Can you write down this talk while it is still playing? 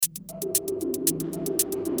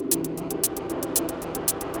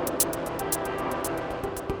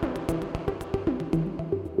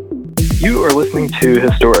You are listening to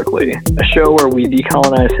Historically, a show where we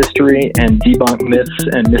decolonize history and debunk myths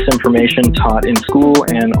and misinformation taught in school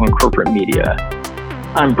and on corporate media.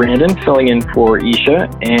 I'm Brandon, filling in for Isha,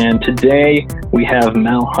 and today we have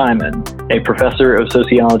Mal Hyman, a professor of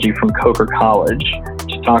sociology from Coker College,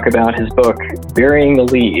 to talk about his book, Burying the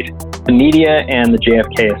Lead, The Media and the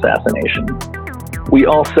JFK Assassination. We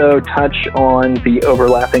also touch on the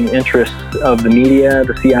overlapping interests of the media,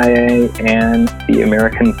 the CIA, and the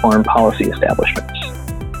American foreign policy establishments.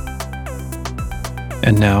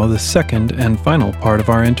 And now the second and final part of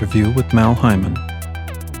our interview with Mal Hyman.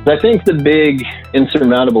 I think the big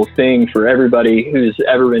insurmountable thing for everybody who's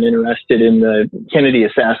ever been interested in the Kennedy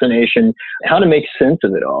assassination, how to make sense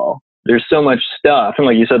of it all. There's so much stuff, and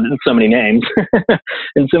like you said, so many names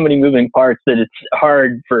and so many moving parts that it's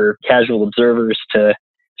hard for casual observers to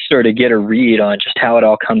sort of get a read on just how it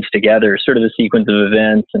all comes together, sort of the sequence of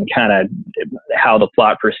events and kind of how the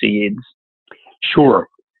plot proceeds. Sure.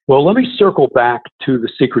 Well, let me circle back to the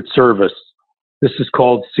Secret Service. This is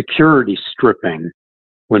called security stripping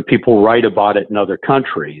when people write about it in other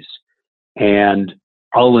countries. And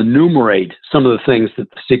I'll enumerate some of the things that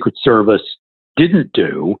the Secret Service didn't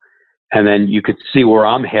do. And then you could see where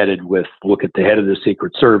I'm headed with, look at the head of the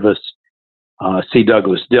Secret Service, C.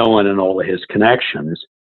 Douglas Dillon and all of his connections,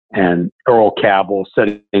 and Earl Cabell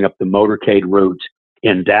setting up the motorcade route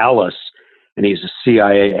in Dallas. And he's a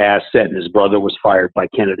CIA asset, and his brother was fired by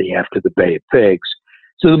Kennedy after the Bay of Pigs.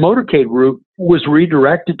 So the motorcade route was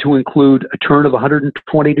redirected to include a turn of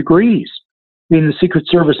 120 degrees. I mean, the Secret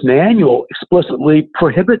Service manual explicitly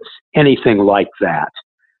prohibits anything like that.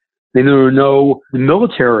 And there were the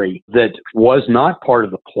military that was not part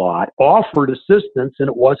of the plot offered assistance, and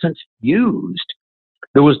it wasn't used.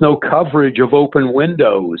 There was no coverage of open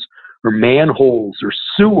windows or manholes or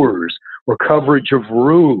sewers or coverage of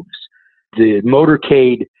roofs. The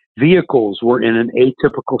motorcade vehicles were in an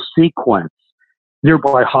atypical sequence.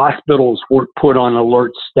 Nearby hospitals weren't put on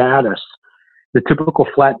alert status. The typical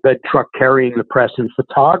flatbed truck carrying the press and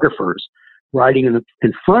photographers riding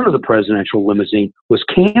in front of the presidential limousine was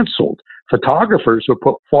canceled. Photographers were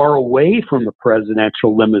put far away from the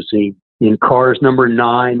presidential limousine in cars number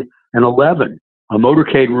 9 and 11. A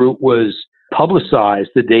motorcade route was publicized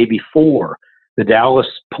the day before. The Dallas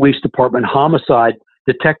Police Department homicide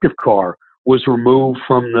detective car was removed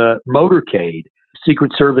from the motorcade.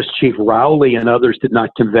 Secret Service Chief Rowley and others did not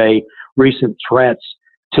convey recent threats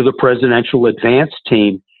to the presidential advance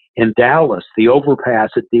team in Dallas. The overpass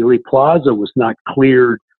at Dealey Plaza was not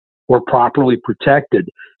cleared or properly protected.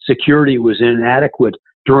 Security was inadequate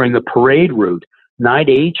during the parade route. Night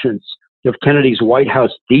agents of Kennedy's White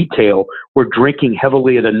House detail were drinking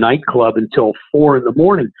heavily at a nightclub until 4 in the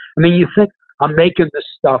morning. I mean, you think I'm making this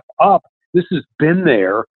stuff up. This has been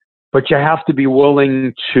there, but you have to be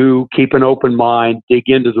willing to keep an open mind, dig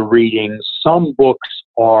into the readings. Some books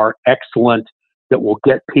are excellent that will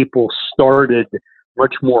get people started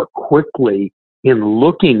much more quickly in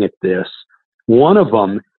looking at this. One of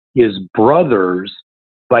them is Brothers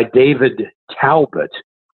by David Talbot,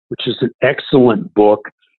 which is an excellent book,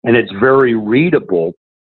 and it's very readable.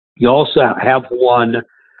 You also have one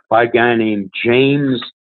by a guy named James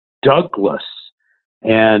Douglas,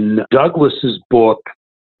 and Douglas's book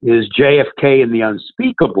is JFK and the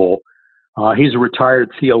Unspeakable. He's a retired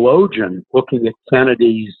theologian looking at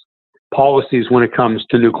Kennedy's policies when it comes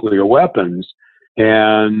to nuclear weapons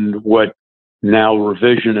and what now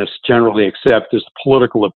revisionists generally accept as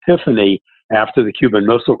political epiphany after the Cuban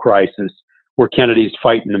Missile Crisis, where Kennedy's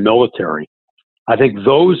fighting the military. I think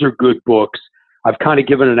those are good books. I've kind of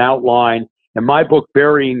given an outline. In my book,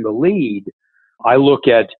 Burying the Lead, I look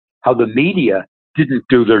at how the media didn't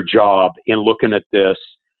do their job in looking at this.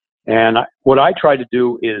 And what I try to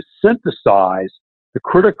do is synthesize the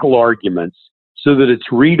critical arguments so that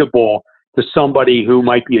it's readable to somebody who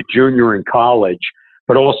might be a junior in college,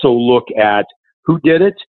 but also look at who did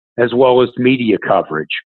it as well as media coverage.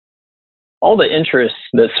 All the interests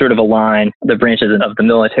that sort of align, the branches of the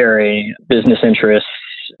military, business interests,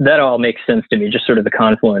 that all makes sense to me, just sort of the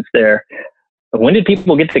confluence there. But when did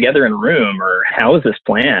people get together in a room, or how is this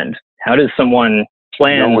planned? How does someone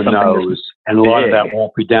plan? No one knows, and a lot of that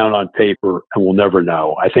won't be down on paper, and we'll never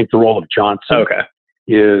know. I think the role of Johnson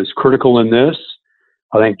is critical in this.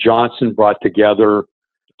 I think Johnson brought together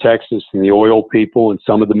Texas and the oil people and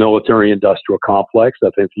some of the military-industrial complex. I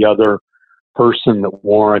think the other person that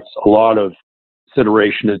warrants a lot of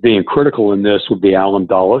consideration as being critical in this would be Allen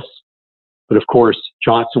Dulles. But of course,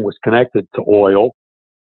 Johnson was connected to oil,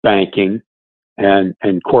 banking, and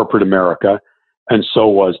corporate America, and so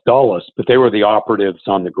was Dulles. But they were the operatives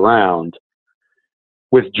on the ground.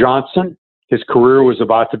 With Johnson, his career was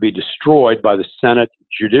about to be destroyed by the Senate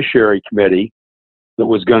Judiciary Committee that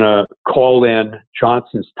was going to call in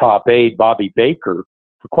Johnson's top aide, Bobby Baker,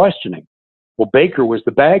 for questioning. Well, Baker was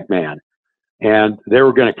the bag man, and they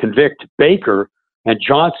were going to convict Baker, and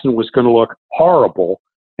Johnson was going to look horrible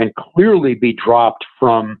and clearly be dropped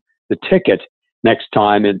from the ticket next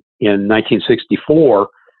time in 1964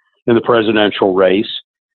 in the presidential race,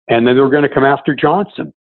 and then they were going to come after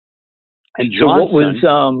Johnson. And Johnson,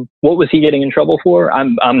 so what was he getting in trouble for?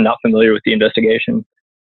 I'm not familiar with the investigation.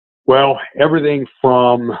 Well, everything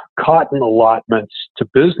from cotton allotments to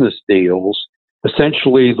business deals.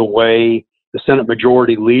 Essentially, the way the Senate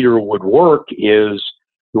Majority Leader would work is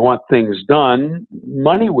you want things done,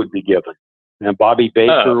 money would be given. And Bobby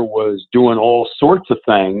Baker was doing all sorts of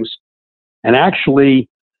things. And actually,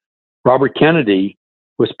 Robert Kennedy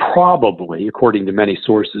was probably, according to many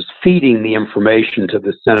sources, feeding the information to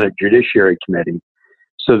the Senate Judiciary Committee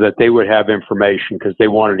so that they would have information because they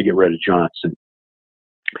wanted to get rid of Johnson.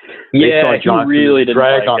 Yeah, they thought Johnson he really didn't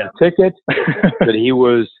drag like on him. the ticket, that he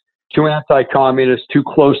was too anti-communist, too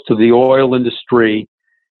close to the oil industry,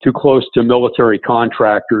 too close to military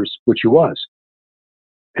contractors, which he was.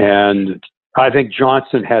 And I think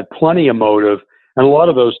Johnson had plenty of motive, and a lot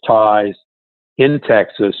of those ties in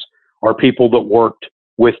Texas are people that worked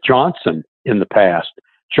with Johnson in the past.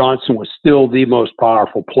 Johnson was still the most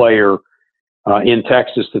powerful player in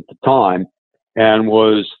Texas at the time and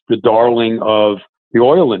was the darling of the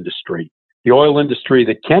oil industry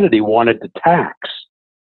that Kennedy wanted to tax.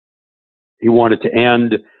 He wanted to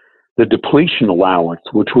end the depletion allowance,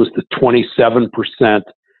 which was the 27%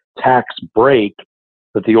 tax break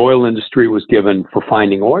that the oil industry was given for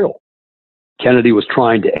finding oil. Kennedy was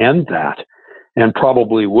trying to end that, and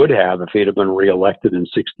probably would have if he'd have been reelected in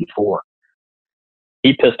 64.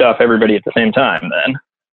 He pissed off everybody at the same time then.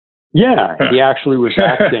 Yeah, he actually was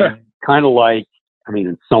acting kind of like,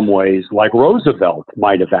 in some ways, like Roosevelt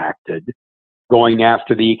might have acted, going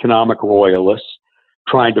after the economic royalists,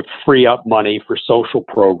 trying to free up money for social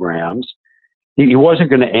programs. He wasn't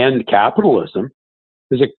going to end capitalism.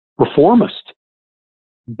 He was a reformist.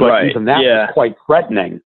 But even that was quite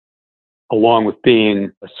threatening, along with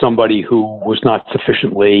being somebody who was not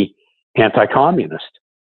sufficiently anti-communist.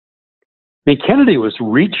 Kennedy was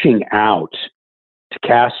reaching out to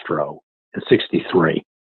Castro in 63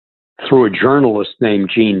 through a journalist named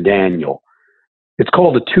Gene Daniel. It's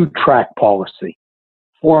called a two-track policy,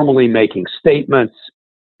 formally making statements,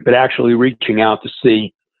 but actually reaching out to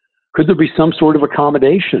see, could there be some sort of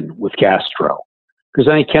accommodation with Castro? Because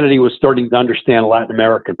I think Kennedy was starting to understand Latin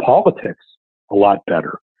American politics a lot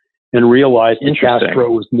better and realized that Castro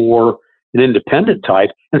was more an independent type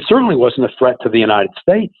and certainly wasn't a threat to the United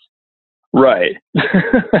States. Right.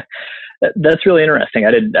 That's really interesting.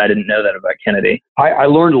 I didn't know that about Kennedy. I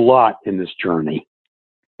learned a lot in this journey.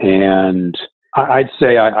 And I'd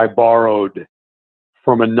say I borrowed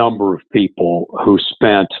from a number of people who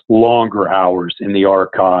spent longer hours in the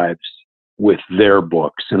archives with their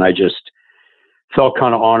books. And I just felt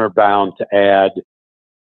kind of honor bound to add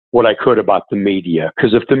what I could about the media.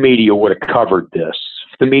 Because if the media would have covered this,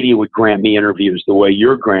 if the media would grant me interviews the way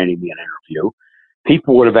you're granting me an interview,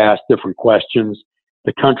 people would have asked different questions.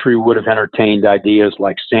 The country would have entertained ideas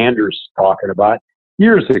like Sanders talking about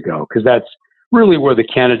years ago, because that's really where the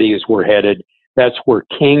Kennedys were headed. That's where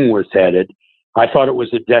King was headed. I thought it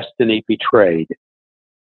was a destiny betrayed.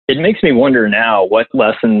 It makes me wonder now what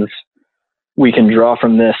lessons we can draw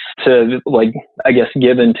from this to,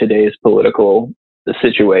 given today's political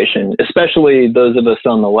situation, especially those of us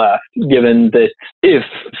on the left, given that if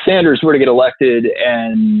Sanders were to get elected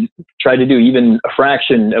and try to do even a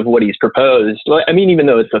fraction of what he's proposed, even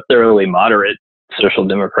though it's a thoroughly moderate social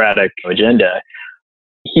democratic agenda,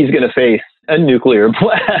 he's going to face a nuclear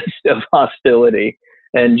blast of hostility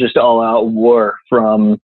and just all out war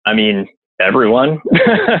from, everyone.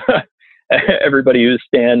 Everybody who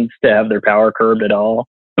stands to have their power curbed at all,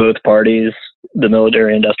 both parties, the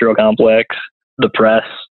military industrial complex, the press.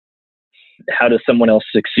 How does someone else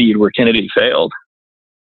succeed where Kennedy failed?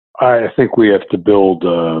 I think we have to build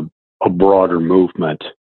a broader movement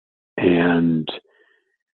and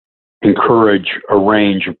encourage a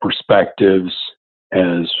range of perspectives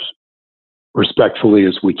as respectfully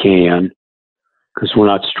as we can, because we're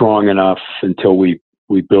not strong enough until we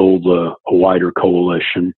build a wider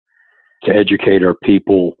coalition to educate our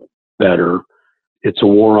people better. It's a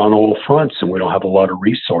war on all fronts, and we don't have a lot of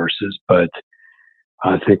resources, but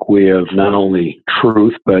I think we have not only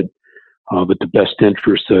truth, but the best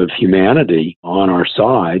interests of humanity on our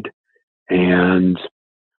side. And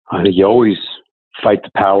I think you always fight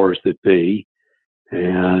the powers that be,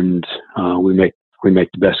 and we make we make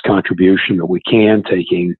the best contribution that we can,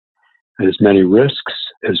 taking as many risks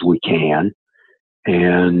as we can.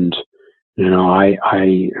 And,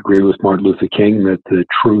 I agree with Martin Luther King that the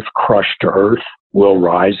truth crushed to earth will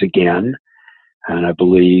rise again. And I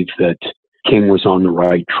believe that King was on the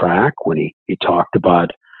right track when he talked about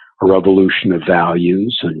a revolution of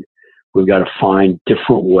values, and we've got to find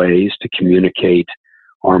different ways to communicate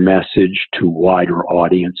our message to wider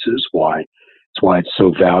audiences. It's why it's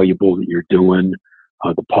so valuable that you're doing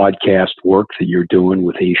the podcast work that you're doing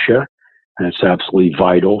with Isha, and it's absolutely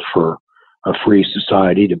vital for a free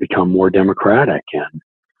society to become more democratic. And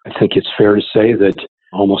I think it's fair to say that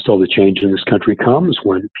almost all the change in this country comes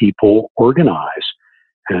when people organize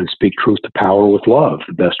and speak truth to power with love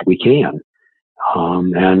the best we can.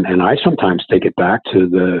 And I sometimes take it back to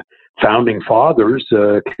the founding fathers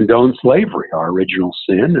condoned slavery, our original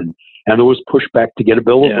sin, and there was pushback to get a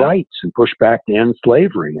Bill of Rights and pushback to end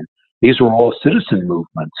slavery. And these were all citizen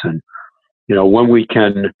movements. And, when we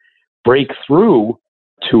can break through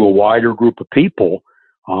to a wider group of people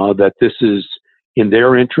that this is in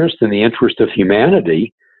their interest, in the interest of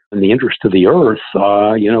humanity, in the interest of the earth,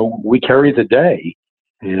 we carry the day.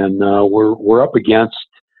 And we're up against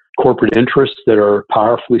corporate interests that are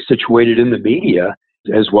powerfully situated in the media,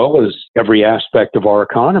 as well as every aspect of our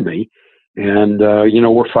economy. And,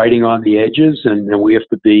 we're fighting on the edges, and we have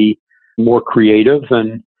to be more creative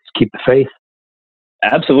and keep the faith.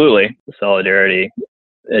 Absolutely. Solidarity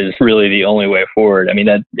is really the only way forward. I mean,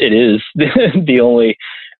 that it is the only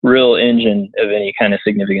real engine of any kind of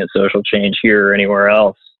significant social change here or anywhere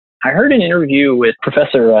else. I heard an interview with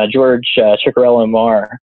Professor George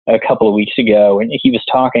Ciccariello-Maher a couple of weeks ago, and he was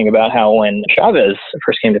talking about how when Chavez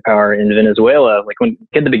first came to power in Venezuela, like when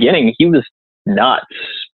at the beginning, he was not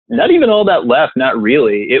even all that left, not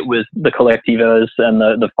really. It was the collectivos and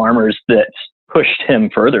the farmers that pushed him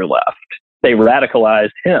further left. They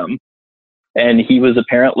radicalized him, and he was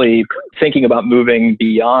apparently thinking about moving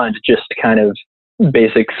beyond just kind of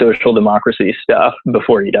basic social democracy stuff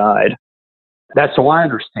before he died. That's how I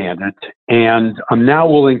understand it. And I'm now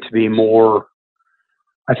willing to be more,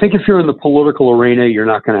 I think if you're in the political arena, you're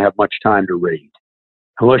not going to have much time to read.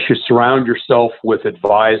 Unless you surround yourself with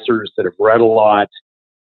advisors that have read a lot,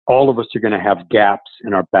 all of us are going to have gaps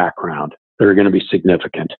in our background that are going to be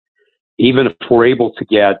significant. Even if we're able to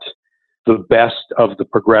get the best of the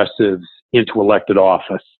progressives into elected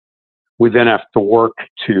office, we then have to work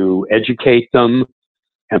to educate them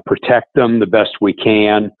and protect them the best we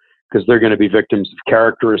can, because they're going to be victims of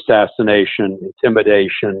character assassination,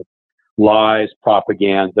 intimidation, lies,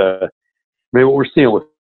 propaganda. I mean, what we're seeing with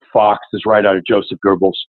Fox is right out of Joseph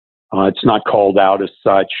Goebbels. It's not called out as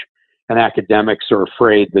such, and academics are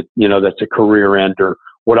afraid that, that's a career ender.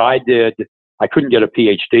 What I did, I couldn't get a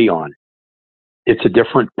PhD on. It's a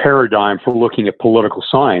different paradigm for looking at political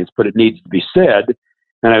science, but it needs to be said.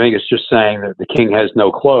 And I think it's just saying that the king has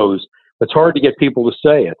no clothes. It's hard to get people to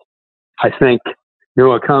say it. I think,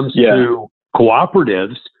 when it comes to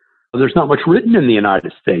cooperatives, there's not much written in the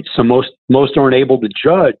United States. So most aren't able to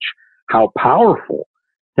judge how powerful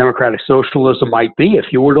democratic socialism might be if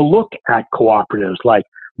you were to look at cooperatives like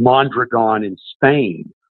Mondragon in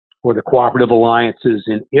Spain or the cooperative alliances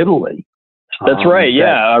in Italy. That's right.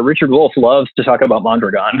 Yeah. Richard Wolff loves to talk about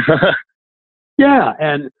Mondragon. Yeah.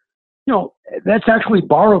 And, that's actually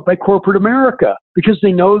borrowed by corporate America because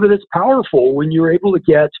they know that it's powerful when you're able to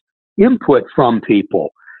get input from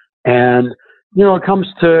people. And, it comes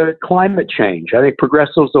to climate change. I think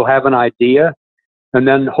progressives will have an idea. And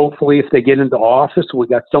then hopefully if they get into office, we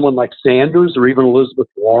got someone like Sanders or even Elizabeth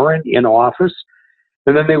Warren in office.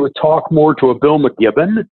 And then they would talk more to a Bill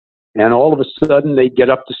McKibben. And all of a sudden they get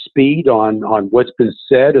up to speed on what's been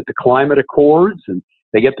said at the climate accords, and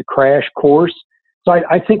they get the crash course. So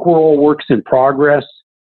I think we're all works in progress.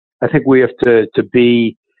 I think we have to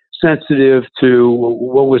be sensitive to,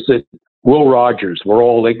 what was it, Will Rogers. We're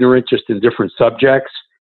all ignorant, just in different subjects,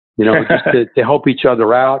 just to help each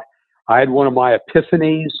other out. I had one of my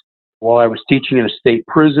epiphanies while I was teaching in a state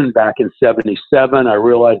prison back in '77. I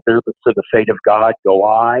realized there, but for the fate of God, go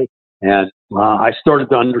I. And I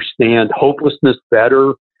started to understand hopelessness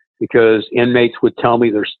better because inmates would tell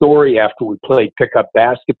me their story after we played pickup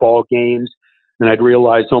basketball games. And I'd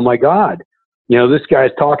realize, oh my God, this guy's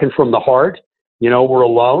talking from the heart. We're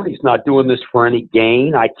alone. He's not doing this for any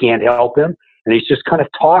gain. I can't help him. And he's just kind of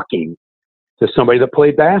talking to somebody that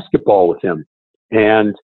played basketball with him.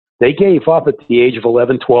 And they gave up at the age of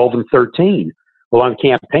 11, 12, and 13. Well, on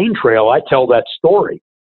Campaign Trail, I tell that story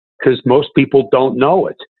because most people don't know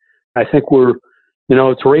it. I think to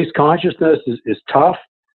raise consciousness is tough,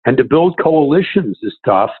 and to build coalitions is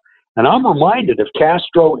tough. And I'm reminded of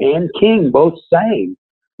Castro and King both saying,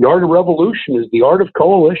 the art of revolution is the art of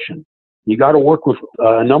coalition. You got to work with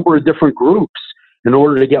a number of different groups in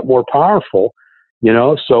order to get more powerful,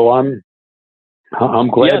 so I'm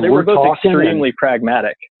glad they were both extremely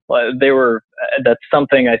pragmatic. That's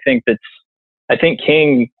something I think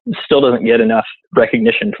King still doesn't get enough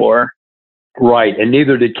recognition for. Right, and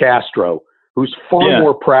neither did Castro, who's far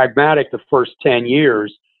more pragmatic the first 10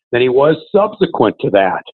 years than he was subsequent to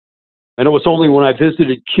that. And it was only when I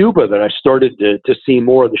visited Cuba that I started to see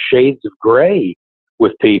more of the shades of gray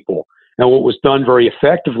with people. And what was done very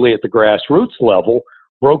effectively at the grassroots level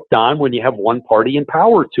broke down when you have one party in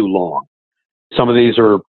power too long. Some of these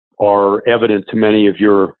are evident to many of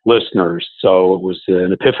your listeners. So it was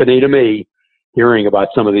an epiphany to me hearing about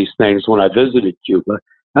some of these things when I visited Cuba.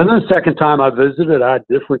 And then the second time I visited, I had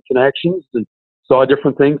different connections and saw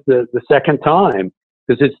different things the second time,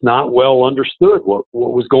 because it's not well understood what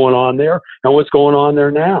was going on there and what's going on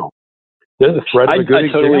there now. They're the threat of a good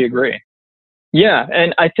example. I totally agree. Yeah,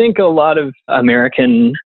 and I think a lot of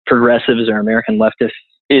American progressives or American leftists,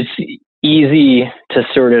 it's easy to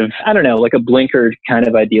sort of, like a blinkered kind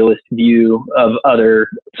of idealist view of other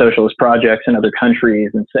socialist projects in other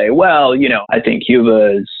countries and say, well, I think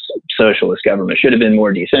Cuba's socialist government should have been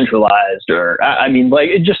more decentralized, or,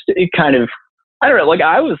 it kind of, I don't know,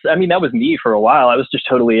 that was me for a while. I was just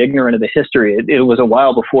totally ignorant of the history. It was a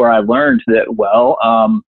while before I learned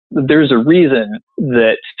that, there's a reason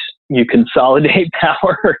that you consolidate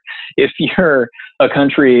power if you're a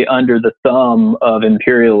country under the thumb of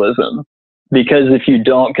imperialism. Because if you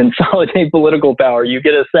don't consolidate political power, you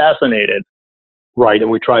get assassinated. Right,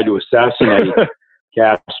 and we tried to assassinate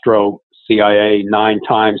Castro, CIA 9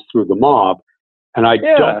 times through the mob, and I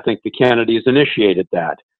don't think the Kennedys initiated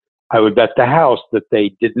that. I would bet the house that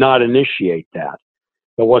they did not initiate that.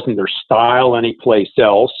 That wasn't their style anyplace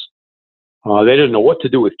else. They didn't know what to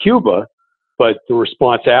do with Cuba, but the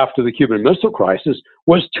response after the Cuban Missile Crisis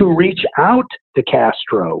was to reach out to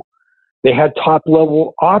Castro. They had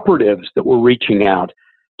top-level operatives that were reaching out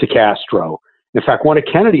to Castro. In fact, one of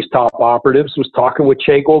Kennedy's top operatives was talking with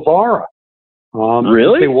Che Guevara.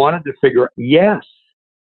 Really? They wanted to figure out, yes,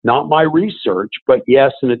 not my research, but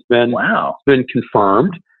yes, and it's been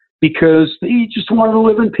confirmed, because he just wanted to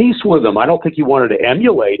live in peace with them. I don't think he wanted to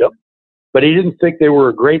emulate them, but he didn't think they were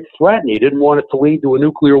a great threat, and he didn't want it to lead to a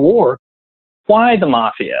nuclear war. Why the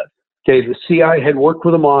mafia? Okay, the CIA had worked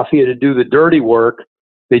with the mafia to do the dirty work.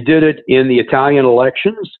 They did it in the Italian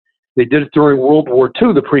elections. They did it during World War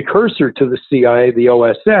II, the precursor to the CIA, the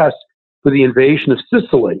OSS, for the invasion of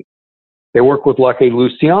Sicily. They worked with Lucky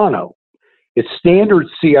Luciano. It's standard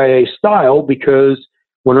CIA style because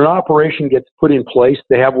when an operation gets put in place,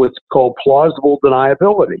 they have what's called plausible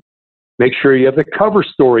deniability. Make sure you have the cover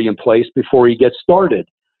story in place before you get started.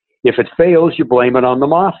 If it fails, you blame it on the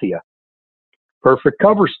mafia. Perfect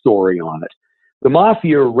cover story on it. The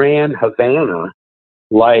mafia ran Havana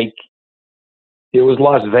like it was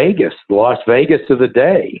Las Vegas, the Las Vegas of the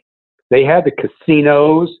day. They had the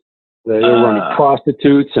casinos, they were running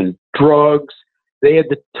prostitutes and drugs. They had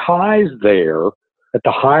the ties there at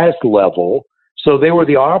the highest level, so they were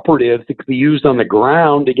the operatives that could be used on the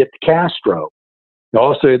ground to get to Castro.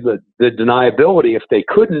 Also, the deniability, if they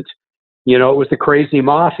couldn't, it was the crazy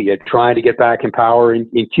mafia trying to get back in power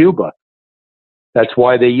in Cuba. That's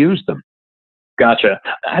why they used them. Gotcha.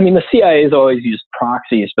 The CIA has always used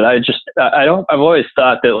proxies, but I've always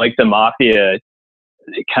thought that like the mafia,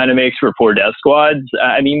 it kind of makes for poor death squads.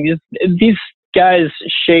 These guys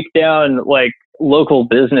shake down like local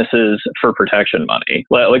businesses for protection money.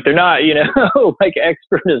 Like they're not, like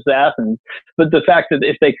expert assassins, but the fact that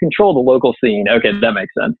if they control the local scene, okay, that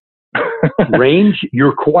makes sense.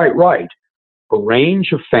 You're quite right. A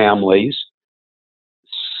range of families.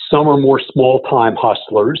 Some are more small-time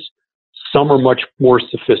hustlers. Some are much more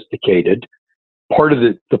sophisticated. Part of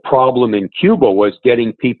the problem in Cuba was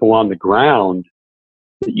getting people on the ground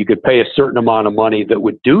that you could pay a certain amount of money that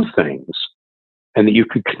would do things and that you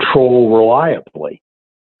could control reliably.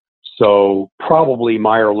 So probably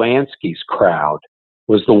Meyer Lansky's crowd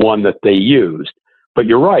was the one that they used. But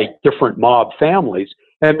you're right, different mob families.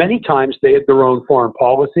 And many times they had their own foreign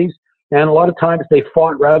policies, and a lot of times they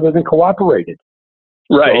fought rather than cooperated.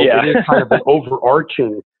 Right, so yeah. It is kind of an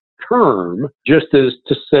overarching term, just as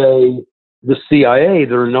to say the CIA,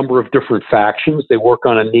 there are a number of different factions. They work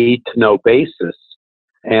on a need-to-know basis.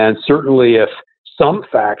 And certainly if some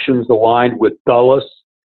factions aligned with Dulles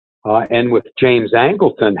and with James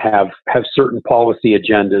Angleton have certain policy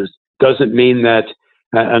agendas, doesn't mean that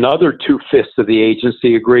another 2/5 of the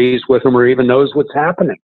agency agrees with them or even knows what's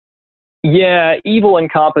happening. Yeah, evil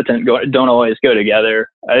and competent don't always go together.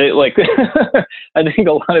 I I think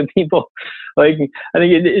a lot of people I think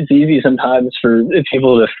it's easy sometimes for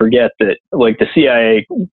people to forget that the CIA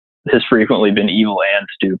has frequently been evil and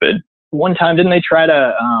stupid. One time, didn't they try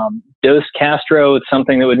to dose Castro with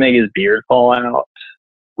something that would make his beard fall out?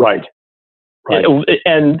 Right.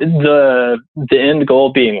 And the end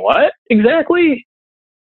goal being what exactly?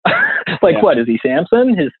 What is he,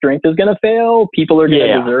 Samson? His strength is going to fail. People are going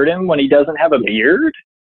to desert him when he doesn't have a beard.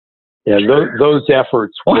 Yeah, those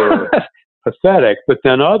efforts were pathetic, but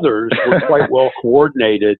then others were quite well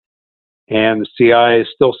coordinated, and the CIA is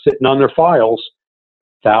still sitting on their files,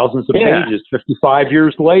 thousands of pages, 55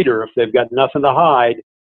 years later, if they've got nothing to hide,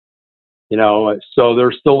 so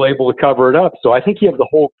they're still able to cover it up. So I think you have the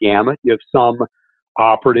whole gamut. You have some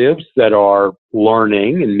operatives that are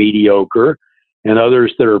learning and mediocre, and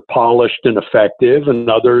others that are polished and effective, and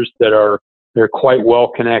others that they're quite well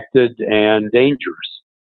connected and dangerous.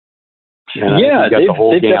 And they've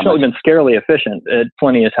definitely been scarily efficient at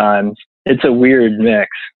plenty of times. It's a weird mix.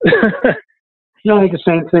 I think the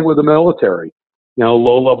same thing with the military.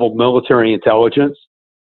 Low-level military intelligence.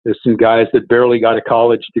 There's some guys that barely got a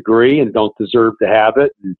college degree and don't deserve to have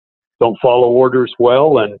it, and don't follow orders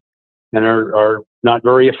well, and are not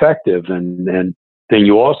very effective. And then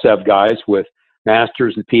you also have guys with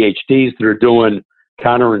masters and PhDs that are doing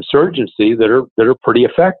counterinsurgency that are pretty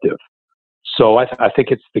effective. So I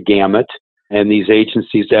think it's the gamut, and these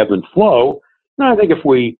agencies ebb and flow. And I think if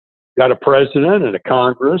we got a president and a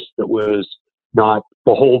Congress that was not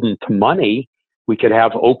beholden to money, we could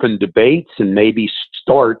have open debates and maybe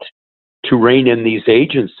start to rein in these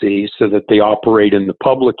agencies so that they operate in the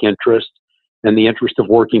public interest and the interest of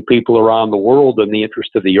working people around the world and the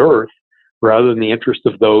interest of the earth, rather than the interest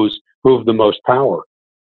of those who have the most power.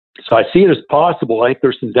 So I see it as possible. I think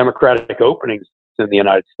there's some democratic openings in the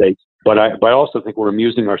United States, but I also think we're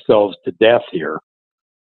amusing ourselves to death here.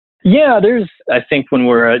 Yeah, I think when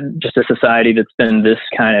we're just a society that's been this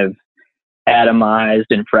kind of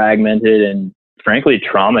atomized and fragmented and frankly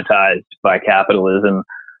traumatized by capitalism,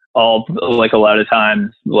 a lot of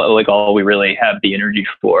times, all we really have the energy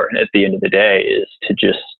for at the end of the day is to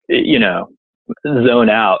just, zone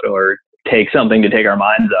out or take something to take our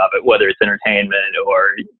minds off it, whether it's entertainment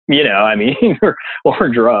or, or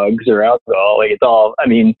drugs or alcohol.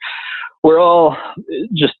 We're all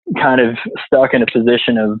just kind of stuck in a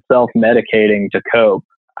position of self-medicating to cope.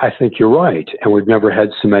 I think you're right. And we've never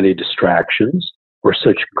had so many distractions or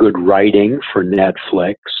such good writing for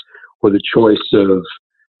Netflix, or the choice of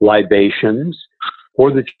libations,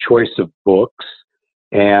 or the choice of books.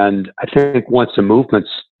 And I think once a movement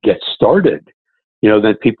gets started,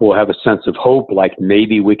 then people will have a sense of hope, like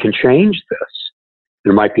maybe we can change this.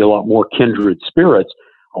 There might be a lot more kindred spirits.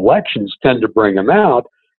 Elections tend to bring them out.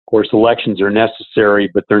 Of course, elections are necessary,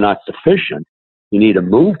 but they're not sufficient. You need a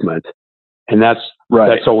movement. And that's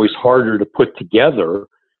always harder to put together,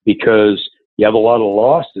 because you have a lot of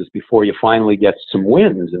losses before you finally get some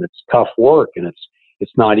wins, and it's tough work, and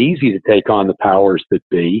it's not easy to take on the powers that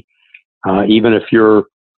be, even if you're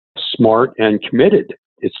smart and committed.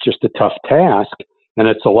 It's just a tough task, and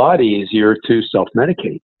it's a lot easier to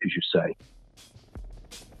self-medicate, as you say.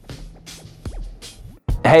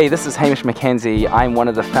 Hey, this is Hamish McKenzie. I'm one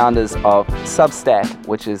of the founders of Substack,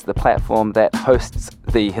 which is the platform that hosts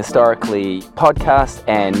the Historically podcast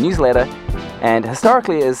and newsletter, and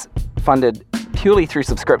Historically is funded purely through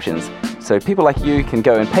subscriptions. So people like you can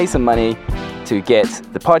go and pay some money to get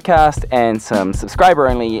the podcast and some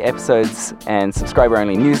subscriber-only episodes and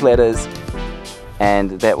subscriber-only newsletters,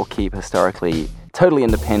 and that will keep Historically totally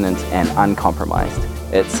independent and uncompromised.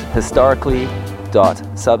 It's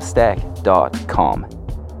historically.substack.com.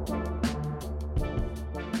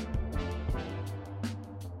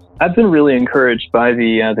 I've been really encouraged by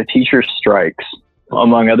the teacher strikes,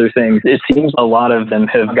 among other things. It seems a lot of them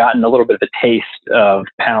have gotten a little bit of a taste of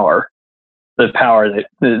power, the power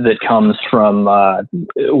that comes from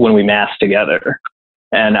when we mass together.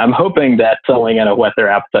 And I'm hoping that's only going to whet their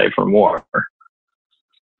appetite for more.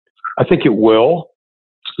 I think it will.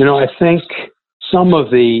 I think some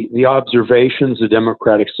of the observations of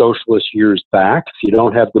democratic socialists years back, if you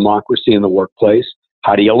don't have democracy in the workplace,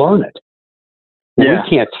 how do you learn it? Yeah. We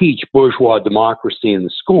can't teach bourgeois democracy in the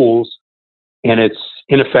schools, and it's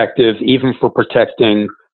ineffective even for protecting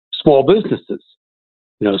small businesses.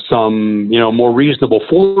 Some more reasonable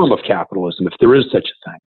form of capitalism, if there is such a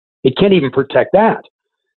thing. It can't even protect that.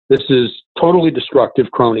 This is totally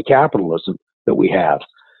destructive crony capitalism that we have.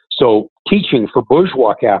 So teaching for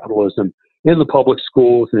bourgeois capitalism in the public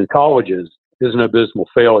schools and in colleges is an abysmal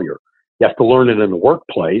failure. You have to learn it in the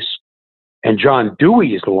workplace. And John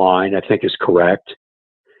Dewey's line, I think, is correct.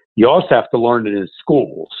 You also have to learn it in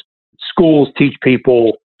schools. Schools teach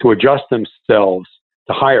people to adjust themselves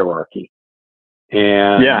to hierarchy.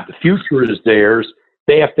 And the future is theirs.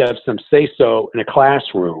 They have to have some say-so in a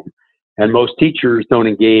classroom. And most teachers don't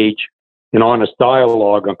engage in honest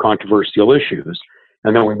dialogue on controversial issues.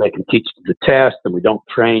 And then we make them teach the test, and we don't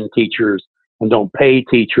train teachers and don't pay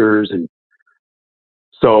teachers. And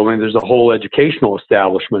so, I mean, there's a whole educational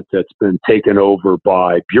establishment that's been taken over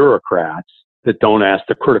by bureaucrats that don't ask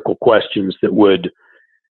the critical questions that would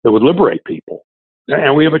liberate people.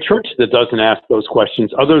 And we have a church that doesn't ask those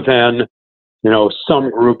questions, other than,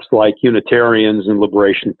 some groups like Unitarians and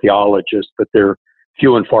liberation theologists, but they're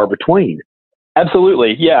few and far between.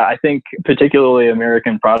 Absolutely. Yeah, I think particularly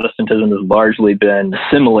American Protestantism has largely been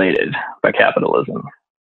assimilated by capitalism.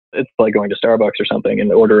 It's like going to Starbucks or something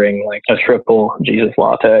and ordering like a triple Jesus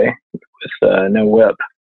latte with no whip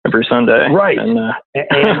every Sunday. Right. And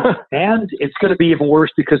it's going to be even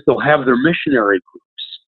worse because they'll have their missionary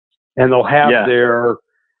groups, and they'll have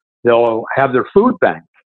their food bank.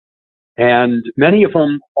 And many of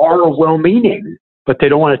them are well-meaning, but they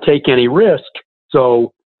don't want to take any risk.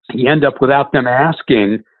 So you end up without them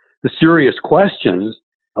asking the serious questions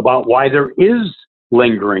about why there is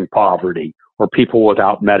lingering poverty, or people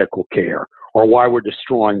without medical care, or why we're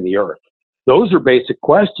destroying the earth. Those are basic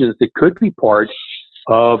questions that could be part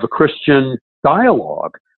of a Christian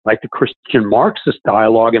dialogue, like the Christian Marxist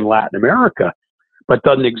dialogue in Latin America, but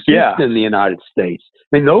doesn't exist in the United States.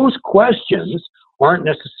 I mean, those questions aren't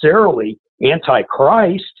necessarily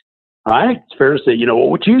anti-Christ. I think it's fair to say, what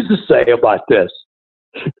would Jesus say about this?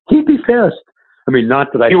 He'd be pissed. I mean,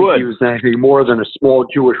 not that I think he was anything more than a small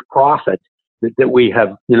Jewish prophet that we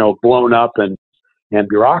have, blown up and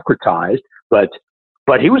bureaucratized, but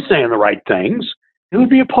he was saying the right things. He would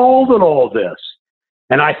be appalled at all this.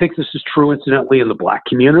 And I think this is true, incidentally, in the Black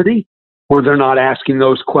community, where they're not asking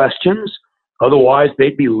those questions. Otherwise,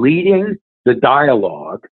 they'd be leading the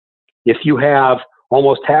dialogue. If you have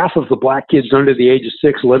almost half of the Black kids under the age of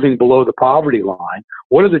 6 living below the poverty line,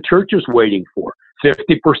 what are the churches waiting for?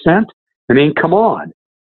 50%? I mean, come on.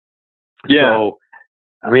 Yeah. So,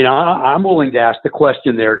 I mean, I'm willing to ask the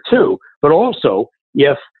question there too. But also,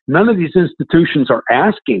 if none of these institutions are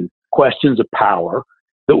asking questions of power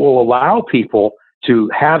that will allow people to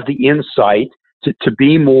have the insight to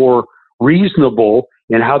be more reasonable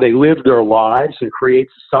in how they live their lives and create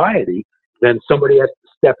society, then somebody has to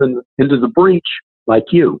step into the breach, like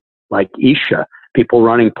you, like Isha, people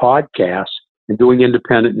running podcasts and doing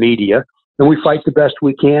independent media. And we fight the best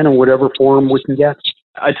we can in whatever form we can get.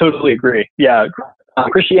 I totally agree. Yeah.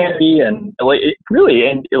 Christianity and really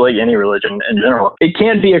like any religion in general, it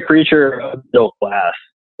can't be a creature of the middle class.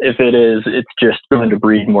 If it is, it's just going to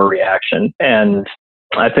breed more reaction. And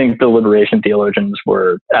I think the liberation theologians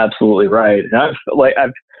were absolutely right. And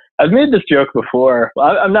I've made this joke before.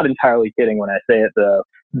 I'm not entirely kidding when I say it, though,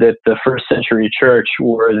 that the first century church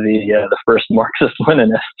were the first Marxist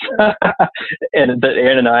Leninists, and that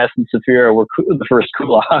Ananias and Sapphira were the first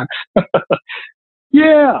kulaks.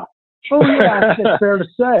 Yeah. Oh, yeah, it's fair to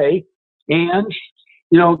say. And,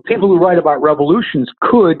 people who write about revolutions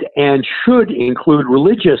could and should include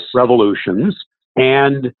religious revolutions.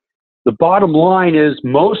 And the bottom line is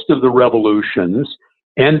most of the revolutions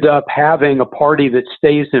end up having a party that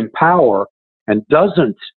stays in power and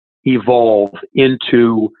doesn't evolve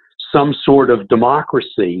into some sort of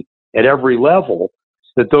democracy at every level,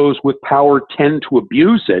 that those with power tend to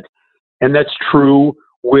abuse it. And that's true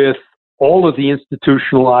with all of the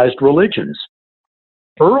institutionalized religions.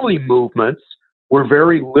 Early movements were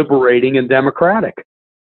very liberating and democratic.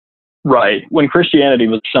 Right. When Christianity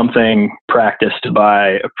was something practiced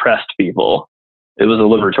by oppressed people, it was a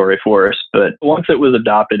liberatory force. But once it was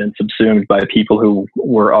adopted and subsumed by people who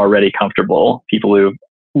were already comfortable, people who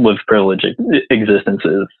lived privileged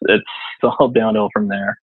existences, it's all downhill from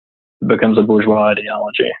there. It becomes a bourgeois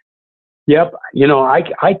ideology. Yep.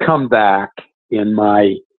 I come back in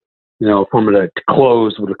my, if I'm going to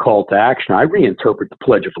close with a call to action, I reinterpret the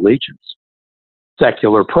Pledge of Allegiance.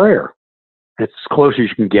 Secular prayer. It's as close as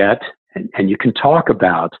you can get, and you can talk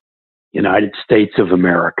about United States of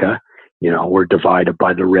America. We're divided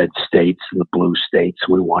by the red states and the blue states.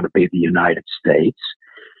 We want to be the United States.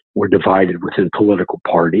 We're divided within political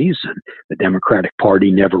parties, and the Democratic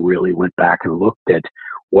Party never really went back and looked at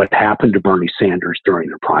what happened to Bernie Sanders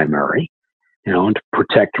during the primary. And to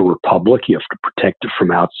protect a republic, you have to protect it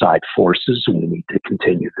from outside forces, and we need to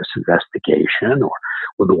continue this investigation. Or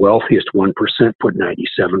will the wealthiest 1% put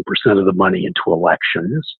 97% of the money into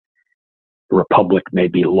elections? The republic may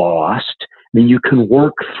be lost. mean, you can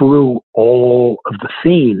work through all of the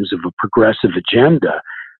themes of a progressive agenda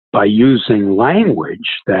by using language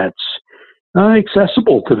that's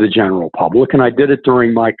accessible to the general public. And I did it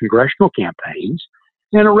during my congressional campaigns,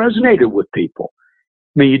 and it resonated with people.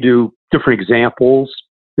 I mean, you do different examples,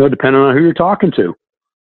 depending on who you're talking to.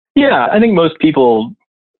 Yeah, I think most people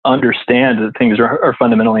understand that things are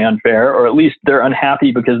fundamentally unfair, or at least they're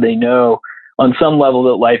unhappy because they know on some level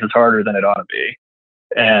that life is harder than it ought to be.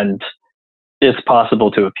 And it's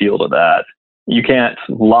possible to appeal to that. You can't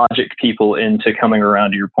logic people into coming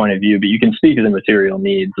around to your point of view, but you can speak to their material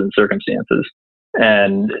needs and circumstances.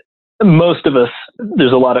 And most of us,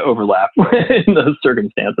 there's a lot of overlap in those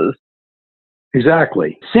circumstances.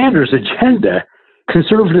 Exactly. Sanders' agenda,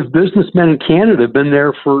 conservative businessmen in Canada have been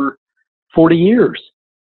there for 40 years.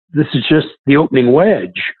 This is just the opening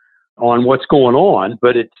wedge on what's going on,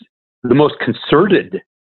 but it's the most concerted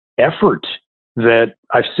effort that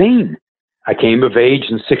I've seen. I came of age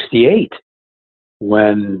in '68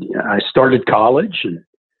 when I started college, and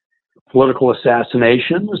political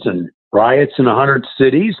assassinations and riots in 100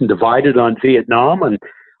 cities and divided on Vietnam. And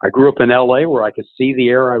I grew up in LA where I could see the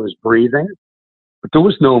air I was breathing, but there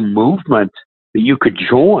was no movement that you could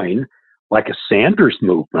join like a Sanders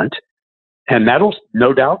movement. And that'll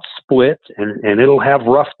no doubt split, and it'll have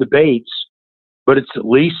rough debates, but it's at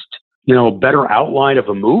least, a better outline of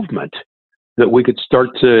a movement that we could start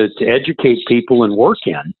to educate people and work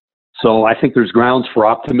in. So I think there's grounds for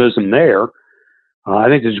optimism there. I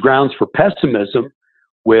think there's grounds for pessimism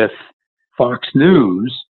with Fox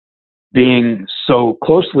News being so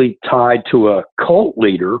closely tied to a cult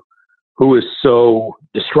leader who is so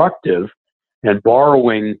destructive and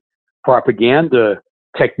borrowing propaganda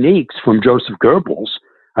techniques from Joseph Goebbels.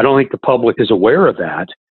 I don't think the public is aware of that.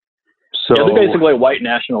 So they're basically a white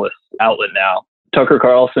nationalist outlet now. Tucker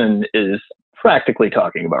Carlson is practically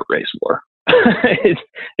talking about race war.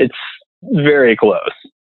 It's very close.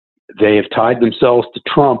 They have tied themselves to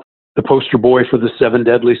Trump, the poster boy for the 7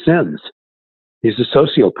 deadly sins. He's a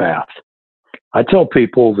sociopath. I tell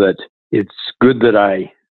people that it's good that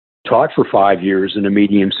I taught for 5 years in a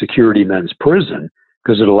medium security men's prison,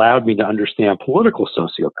 because it allowed me to understand political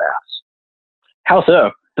sociopaths. How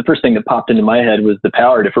so? The first thing that popped into my head was the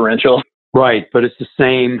power differential. Right, but it's the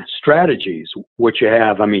same strategies which you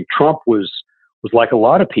have. I mean, Trump was like a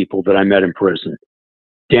lot of people that I met in prison.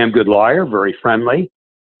 Damn good liar, very friendly,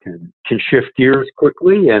 can shift gears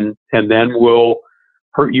quickly, and then will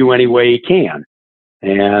hurt you any way he can.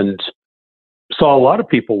 And saw a lot of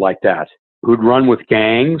people like that who'd run with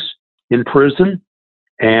gangs in prison,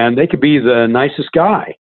 and they could be the nicest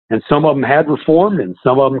guy. And some of them had reformed, and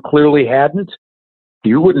some of them clearly hadn't.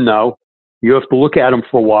 You wouldn't know. You have to look at them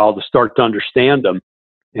for a while to start to understand them.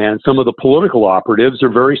 And some of the political operatives are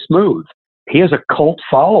very smooth. He has a cult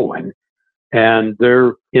following, and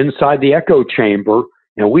they're inside the echo chamber.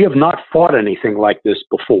 And we have not fought anything like this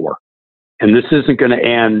before. And this isn't going to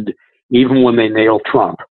end even when they nail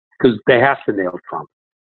Trump, because they have to nail Trump.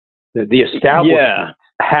 The establishment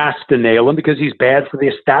has to nail him because he's bad for the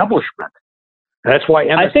establishment. That's why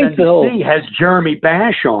MSNBC has Jeremy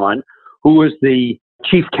Bash on, who is the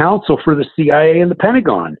chief counsel for the CIA and the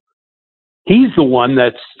Pentagon. He's the one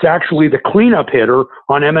that's actually the cleanup hitter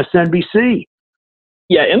on MSNBC.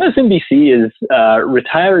 Yeah, MSNBC is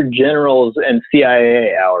retired generals and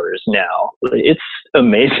CIA hours now. It's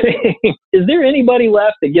amazing. Is there anybody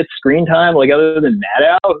left that gets screen time, like other than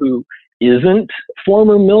Maddow, who isn't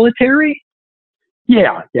former military?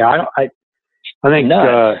 Yeah. I think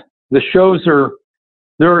the shows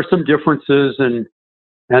there are some differences, and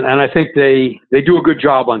I think they do a good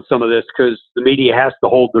job on some of this, because the media has to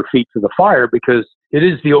hold their feet to the fire, because it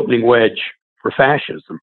is the opening wedge for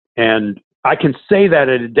fascism. And I can say that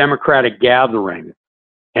at a Democratic gathering,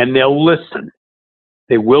 and they'll listen.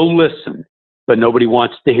 They will listen, but nobody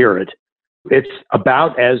wants to hear it. It's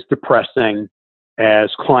about as depressing as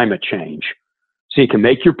climate change. So you can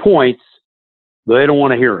make your points, but they don't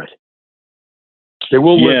want to hear it. They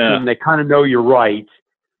will listen. They kind of know you're right.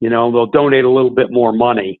 They'll donate a little bit more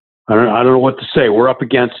money. I don't know what to say. We're up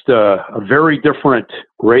against a very different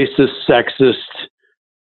racist, sexist,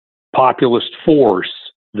 populist force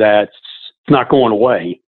that's not going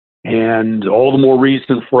away. And all the more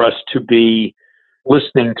reason for us to be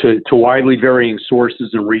listening to widely varying sources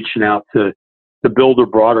and reaching out to build a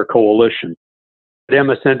broader coalition. At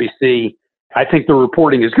MSNBC, I think the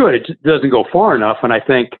reporting is good. It doesn't go far enough, and I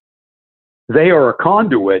think they are a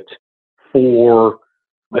conduit for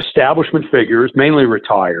establishment figures, mainly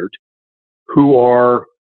retired, who are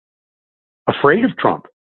afraid of Trump,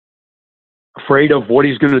 afraid of what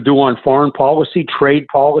he's going to do on foreign policy, trade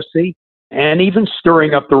policy, and even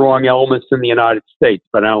stirring up the wrong elements in the United States.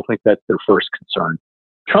 But I don't think that's their first concern.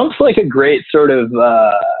 Trump's like a great sort of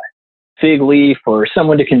fig leaf or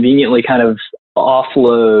someone to conveniently kind of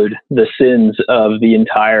offload the sins of the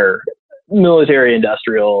entire military,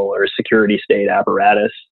 industrial, or security state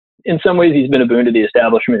apparatus. In some ways, he's been a boon to the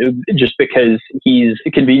establishment just because he's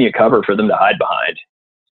a convenient cover for them to hide behind.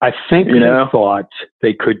 I think they thought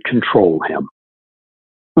they could control him.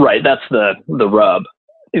 Right, that's the rub.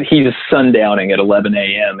 He's sundowning at 11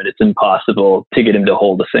 a.m. and it's impossible to get him to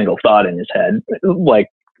hold a single thought in his head. Like,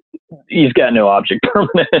 he's got no object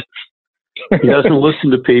permanence. He doesn't listen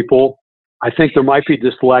to people. I think there might be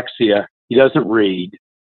dyslexia. He doesn't read.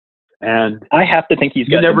 And I have to think he's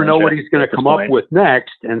got you never know what he's going to come up with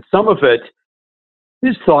next. And some of it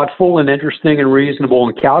is thoughtful and interesting and reasonable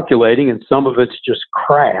and calculating, and some of it's just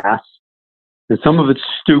crass, and some of it's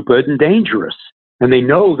stupid and dangerous. And they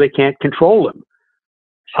know they can't control him.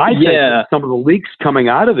 I think that some of the leaks coming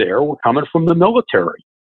out of there were coming from the military.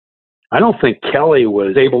 I don't think Kelly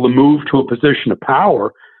was able to move to a position of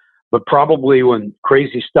power, but probably when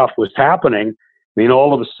crazy stuff was happening, I mean,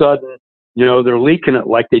 all of a sudden, they're leaking it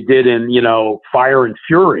like they did in, Fire and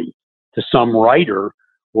Fury to some writer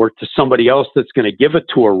or to somebody else that's going to give it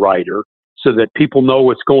to a writer so that people know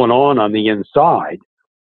what's going on the inside.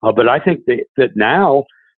 But I think that now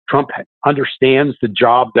Trump understands the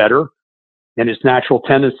job better, and his natural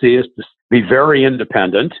tendency is to be very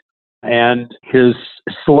independent. And his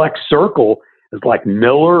select circle is like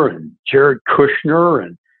Miller and Jared Kushner.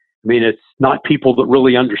 And I mean, it's not people that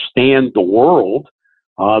really understand the world.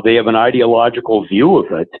 They have an ideological view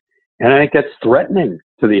of it. And I think that's threatening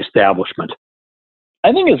to the establishment.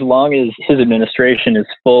 I think as long as his administration is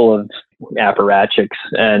full of apparatchiks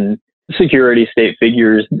and security state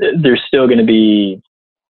figures, there's still going to be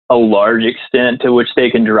a large extent to which they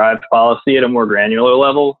can drive policy at a more granular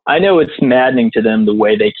level. I know it's maddening to them the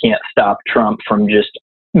way they can't stop Trump from just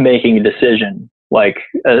making a decision, like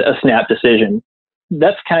a snap decision.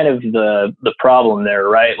 That's kind of the problem there,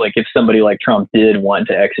 right? Like if somebody like Trump did want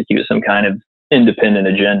to execute some kind of independent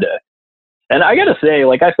agenda. And I got to say,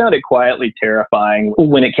 like, I found it quietly terrifying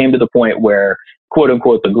when it came to the point where, quote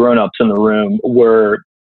unquote, the grown-ups in the room were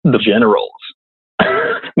the generals.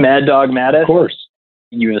 Mad Dog Mattis. Of course.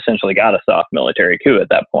 You essentially got a soft military coup at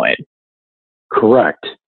that point. Correct.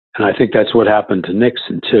 And I think that's what happened to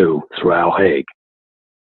Nixon, too, through Al Haig.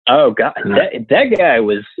 Oh, God. That guy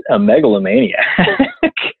was a megalomaniac.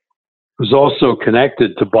 Was also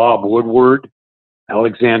connected to Bob Woodward,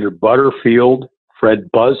 Alexander Butterfield,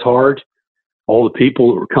 Fred Buzzard, all the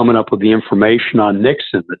people that were coming up with the information on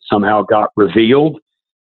Nixon that somehow got revealed.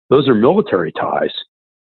 Those are military ties.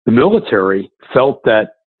 The military felt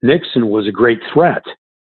that Nixon was a great threat.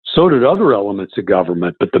 So did other elements of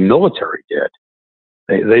government, but the military did.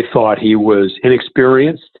 They thought he was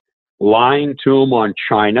inexperienced, lying to them on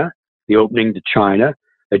China, the opening to China.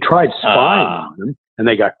 They tried spying on him, and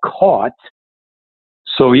they got caught.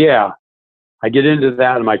 So, yeah, I get into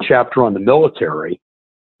that in my chapter on the military.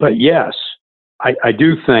 But, yes, I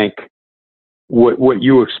do think what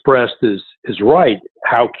you expressed is right,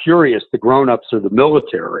 how curious the grown-ups are the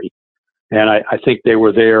military. And I think they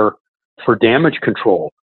were there for damage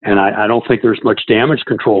control. And I don't think there's much damage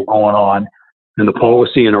control going on in the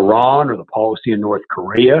policy in Iran or the policy in North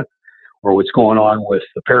Korea or what's going on with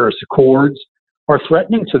the Paris Accords are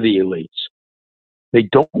threatening to the elites. They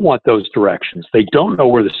don't want those directions. They don't know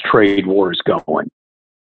where this trade war is going.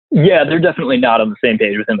 Yeah, they're definitely not on the same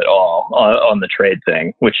page with him at all on the trade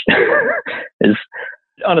thing, which is,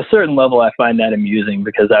 on a certain level, I find that amusing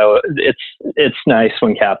because it's nice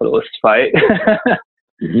when capitalists fight.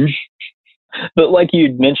 Mm-hmm. But like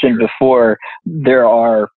you'd mentioned before, there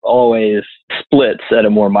are always splits at a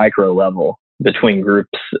more micro level between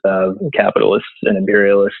groups of capitalists and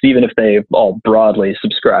imperialists, even if they all broadly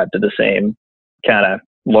subscribe to the same kind of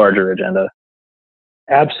larger agenda.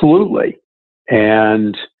 Absolutely.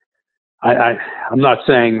 And I'm not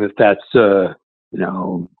saying that that's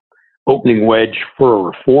opening wedge for a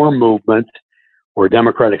reform movement or a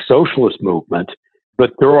democratic socialist movement,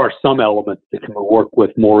 but there are some elements that can work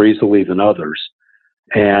with more easily than others.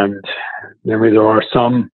 And there are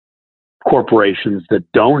some corporations that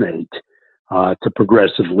donate to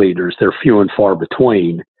progressive leaders. They're few and far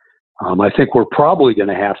between. I think we're probably going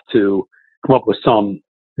to have to come up with some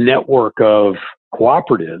network of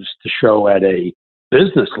cooperatives to show at a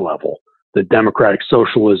business level that democratic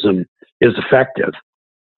socialism is effective.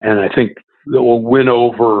 And I think that will win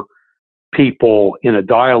over people in a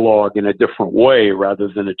dialogue in a different way rather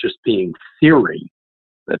than it just being theory,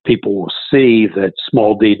 that people will see that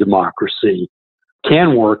small d democracy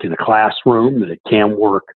can work in a classroom, that it can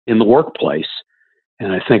work in the workplace.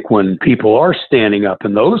 And I think when people are standing up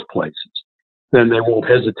in those places, then they won't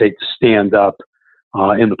hesitate to stand up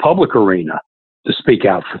in the public arena to speak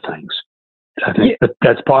out for things. I think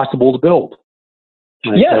that's possible to build.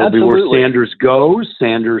 Yeah, that'll be where Sanders goes.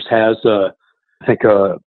 Sanders has, a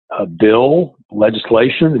bill,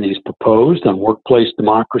 legislation that he's proposed on workplace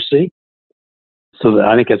democracy. So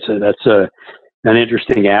I think that's an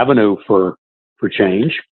interesting avenue for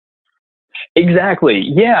change. Exactly.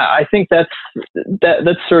 Yeah, I think that's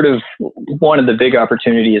sort of one of the big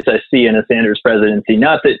opportunities I see in a Sanders presidency.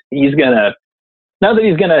 Not that he's gonna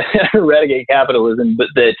eradicate capitalism, but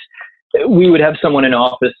that we would have someone in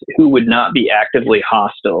office who would not be actively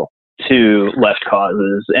hostile to left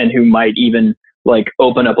causes, and who might even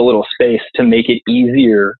open up a little space to make it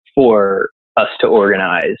easier for us to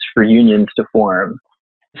organize, for unions to form.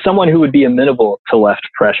 Someone who would be amenable to left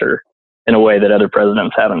pressure in a way that other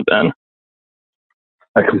presidents haven't been.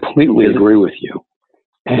 I completely agree with you.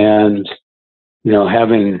 And,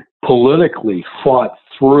 having politically fought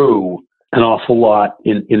through an awful lot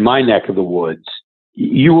in my neck of the woods,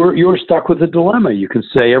 you were stuck with a dilemma. You can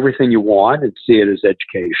say everything you want and see it as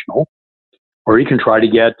educational, or you can try to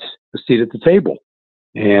get a seat at the table.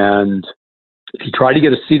 And if you try to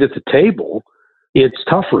get a seat at the table, it's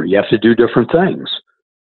tougher. You have to do different things.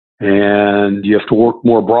 And you have to work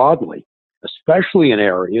more broadly, especially in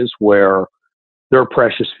areas where there are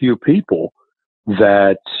precious few people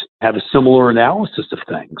that have a similar analysis of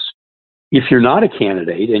things. If you're not a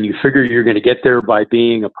candidate and you figure you're going to get there by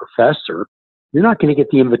being a professor, you're not going to get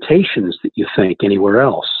the invitations that you think anywhere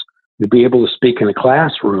else. You'll be able to speak in a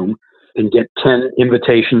classroom and get 10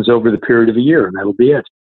 invitations over the period of a year, and that'll be it.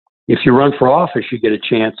 If you run for office, you get a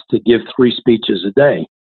chance to give 3 speeches a day,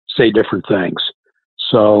 say different things.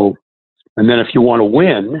 So, and then if you want to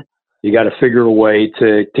win, you got to figure a way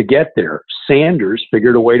to get there. Sanders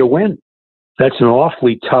figured a way to win. That's an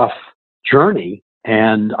awfully tough journey.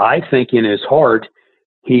 And I think in his heart,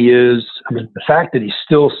 the fact that he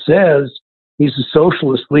still says he's a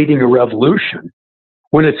socialist leading a revolution,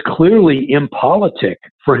 when it's clearly impolitic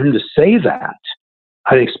for him to say that,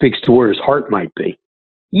 I think speaks to where his heart might be.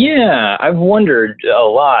 Yeah, I've wondered a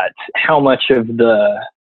lot how much of the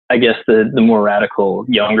more radical,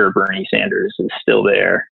 younger Bernie Sanders is still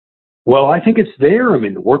there. Well, I think it's there.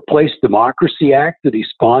 The Workplace Democracy Act that he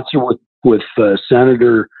sponsored with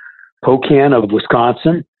Senator Pocan of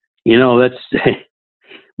Wisconsin, that's,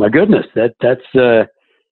 my goodness, that's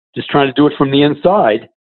just trying to do it from the inside,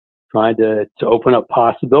 trying to open up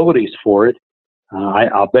possibilities for it.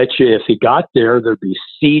 I'll bet you if he got there, there'd be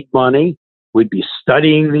seed money. We'd be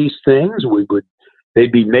studying these things.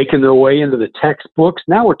 They'd be making their way into the textbooks.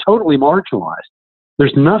 Now we're totally marginalized.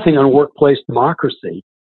 There's nothing on workplace democracy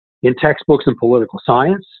in textbooks in political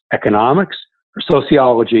science, economics, or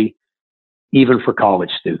sociology, even for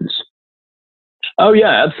college students. Oh,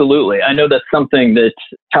 yeah, absolutely. I know that's something that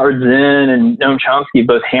Howard Zinn and Noam Chomsky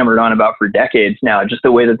both hammered on about for decades now, just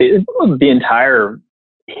the way that the entire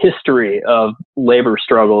history of labor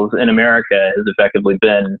struggles in America has effectively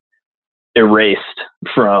been erased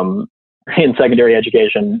from in secondary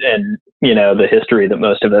education and, the history that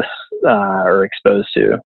most of us are exposed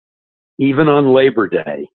to. Even on Labor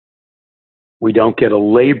Day, we don't get a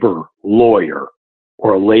labor lawyer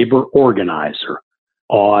or a labor organizer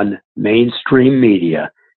on mainstream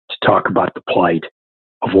media to talk about the plight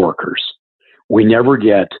of workers. We never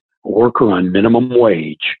get a worker on minimum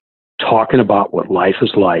wage talking about what life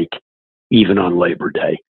is like, even on Labor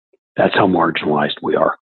Day. That's how marginalized we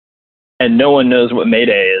are. And no one knows what May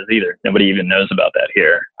Day is either. Nobody even knows about that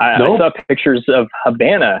here. I saw pictures of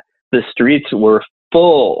Havana. The streets were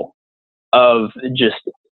full of just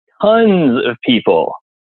tons of people.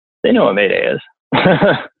 They know what May Day is.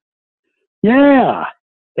 Yeah.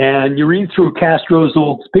 And you read through Castro's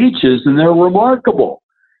old speeches, and they're remarkable.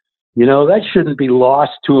 That shouldn't be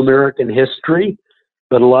lost to American history,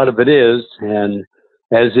 but a lot of it is, and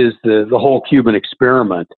as is the whole Cuban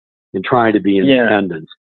experiment in trying to be independent.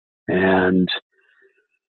 Yeah. And,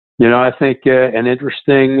 I think an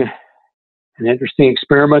interesting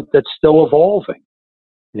experiment that's still evolving.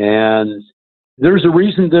 And there's a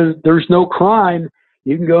reason there's no crime.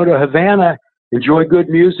 You can go to Havana, enjoy good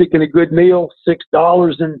music and a good meal,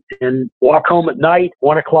 $6, and walk home at night,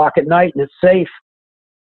 1:00 at night, and it's safe.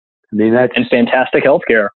 That's and fantastic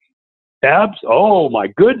healthcare. Oh my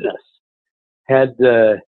goodness! Had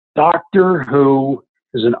a doctor who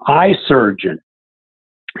is an eye surgeon.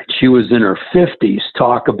 She was in her 50s.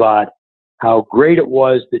 Talk about how great it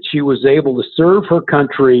was that she was able to serve her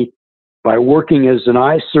country by working as an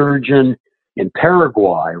eye surgeon in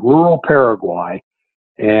Paraguay, rural Paraguay,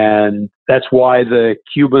 And that's why the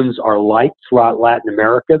Cubans are liked throughout Latin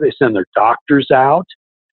America. They send their doctors out.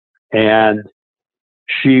 And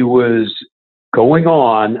she was going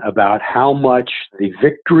on about how much the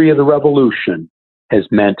victory of the revolution has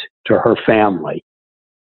meant to her family.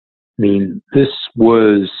 I mean, this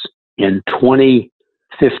was in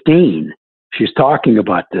 2015. She's talking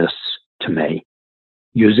about this to me,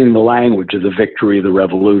 using the language of the victory of the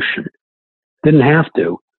revolution. Didn't have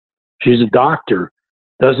to. She's a doctor,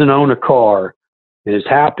 doesn't own a car, and is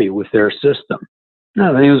happy with their system.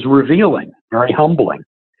 No, it was revealing, very humbling.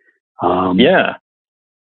 Yeah.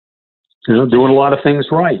 Doing a lot of things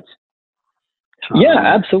right. Yeah,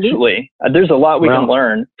 absolutely. There's a lot we can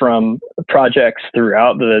learn from projects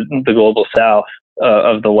throughout the global south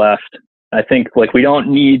of the left. I think we don't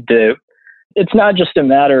need to, it's not just a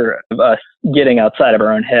matter of us getting outside of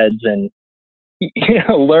our own heads and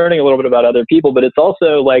learning a little bit about other people, but it's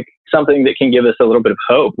also something that can give us a little bit of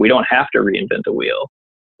hope. We don't have to reinvent the wheel.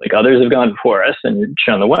 Others have gone before us and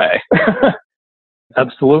shown the way.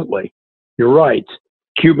 Absolutely. You're right.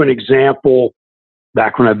 Cuban example,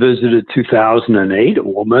 back when I visited 2008, a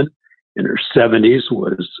woman in her 70s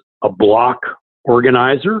was a block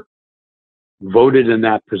organizer, voted in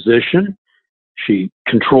that position. She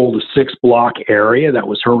controlled a 6-block area. That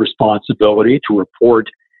was her responsibility to report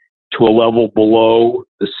to a level below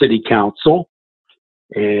the city council.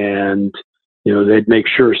 And, they'd make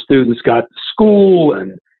sure students got to school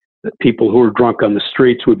and that people who were drunk on the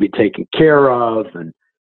streets would be taken care of. And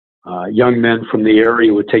young men from the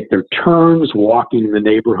area would take their turns walking the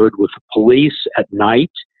neighborhood with the police at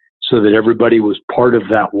night so that everybody was part of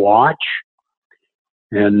that watch.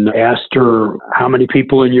 And asked her, how many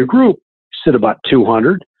people in your group? She said, about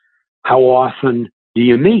 200. How often do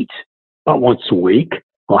you meet? About once a week.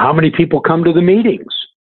 Well, how many people come to the meetings?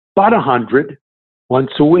 About 100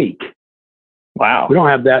 once a week. Wow. We don't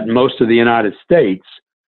have that in most of the United States.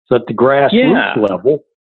 So at the grassroots level,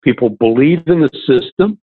 people believe in the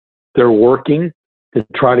system. They're working to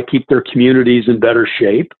try to keep their communities in better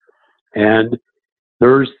shape. And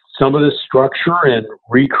there's some of this structure in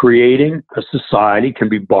recreating a society can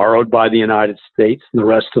be borrowed by the United States and the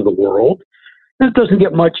rest of the world. And it doesn't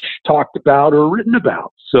get much talked about or written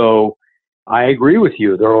about. So I agree with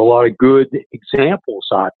you. There are a lot of good examples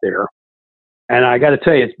out there. And I got to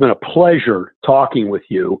tell you, it's been a pleasure talking with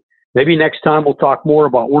you. Maybe next time we'll talk more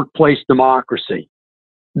about workplace democracy.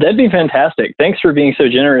 That'd be fantastic. Thanks for being so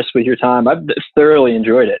generous with your time. I've thoroughly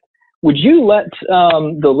enjoyed it. Would you let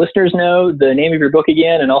the listeners know the name of your book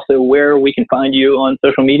again and also where we can find you on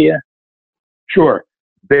social media? Sure.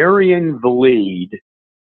 Burying the Lead,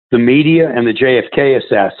 the Media and the JFK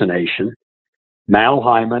Assassination, Mal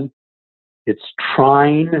Hyman. It's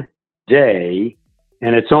Trine Day,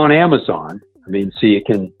 and it's on Amazon. So you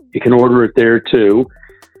can order it there too.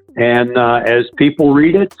 And as people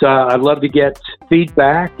read it, I'd love to get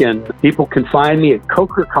feedback, and people can find me at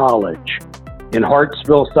Coker College in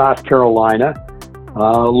Hartsville, South Carolina.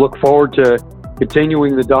 Look forward to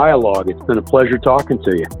continuing the dialogue. It's been a pleasure talking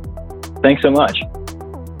to you. Thanks so much.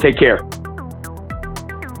 Take care.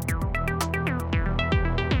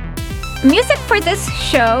 Music for this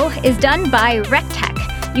show is done by Rectech.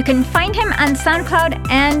 You can find him on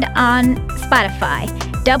SoundCloud and on Spotify.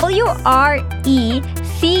 WRECKTECH.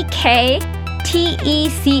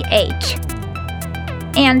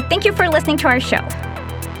 And thank you for listening to our show.